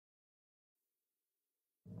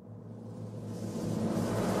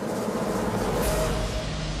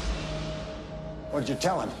What'd you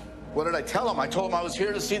tell him? What did I tell him? I told him I was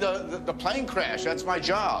here to see the plane crash. That's my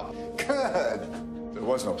job. Good. There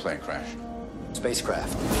was no plane crash.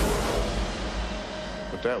 Spacecraft.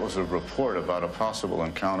 But that was a report about a possible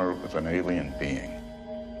encounter with an alien being.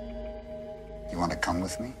 You want to come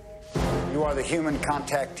with me? You are the human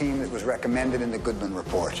contact team that was recommended in the Goodman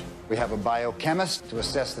report. We have a biochemist to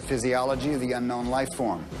assess the physiology of the unknown life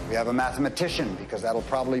form. We have a mathematician, because that'll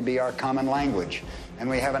probably be our common language. And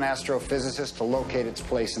we have an astrophysicist to locate its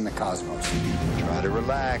place in the cosmos. Try to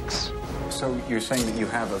relax. So you're saying that you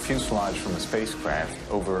have a fuselage from a spacecraft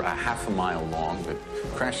over a half a mile long that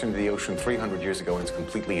crashed into the ocean 300 years ago and it's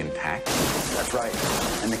completely intact? That's right.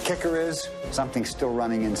 And the kicker is, something's still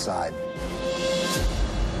running inside.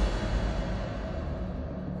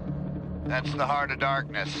 That's the heart of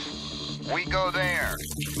darkness. We go there.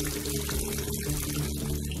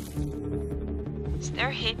 Is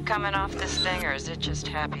there heat coming off this thing, or is it just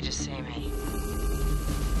happy to see me?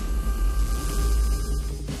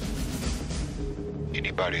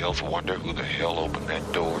 Anybody else wonder who the hell opened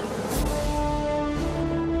that door?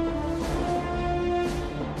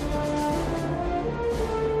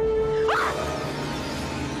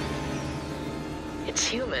 It's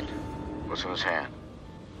human. What's in his hand?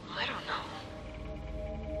 I don't know.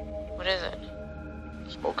 What is it?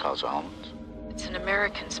 Smokehouse almonds? It's an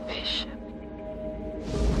American spaceship.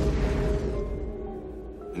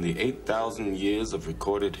 In the 8,000 years of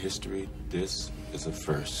recorded history, this is a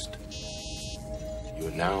first. You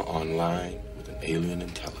are now online with an alien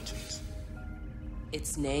intelligence.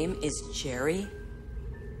 Its name is Jerry?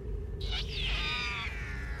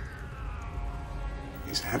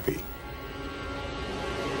 He's happy.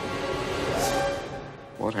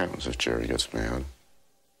 What happens if Jerry gets mad?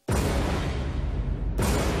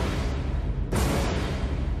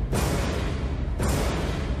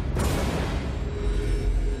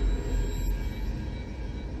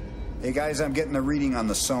 Hey guys, I'm getting a reading on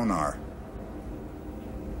the sonar.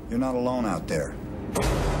 You're not alone out there.